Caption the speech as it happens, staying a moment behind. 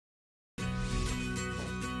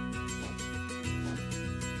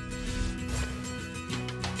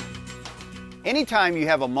Anytime you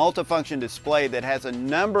have a multifunction display that has a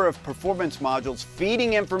number of performance modules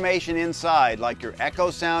feeding information inside, like your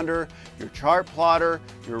echo sounder, your chart plotter,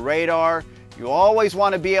 your radar, you always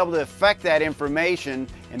want to be able to affect that information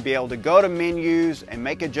and be able to go to menus and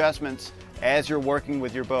make adjustments as you're working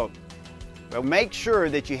with your boat. Well, make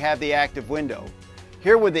sure that you have the active window.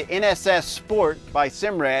 Here with the NSS Sport by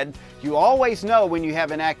Simrad, you always know when you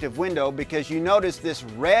have an active window because you notice this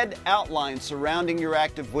red outline surrounding your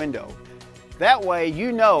active window. That way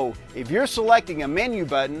you know if you're selecting a menu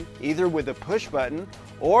button, either with a push button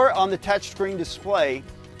or on the touchscreen display,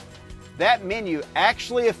 that menu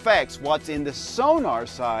actually affects what's in the sonar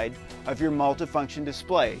side of your multifunction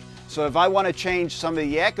display. So if I want to change some of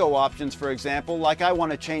the echo options, for example, like I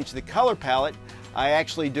want to change the color palette, I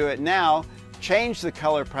actually do it now, change the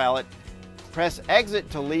color palette, press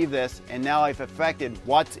exit to leave this, and now I've affected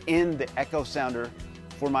what's in the echo sounder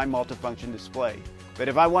for my multifunction display. But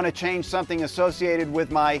if I want to change something associated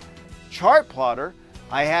with my chart plotter,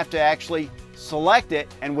 I have to actually select it,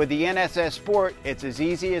 and with the NSS Sport, it's as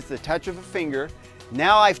easy as the touch of a finger.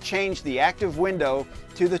 Now I've changed the active window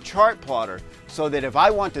to the chart plotter, so that if I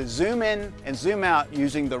want to zoom in and zoom out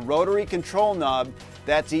using the rotary control knob,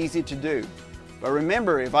 that's easy to do. But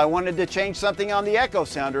remember, if I wanted to change something on the echo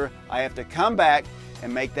sounder, I have to come back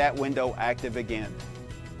and make that window active again.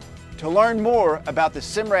 To learn more about the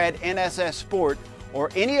Simrad NSS Sport or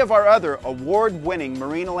any of our other award-winning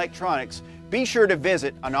marine electronics, be sure to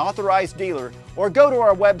visit an authorized dealer or go to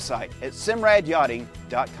our website at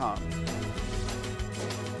simradyachting.com.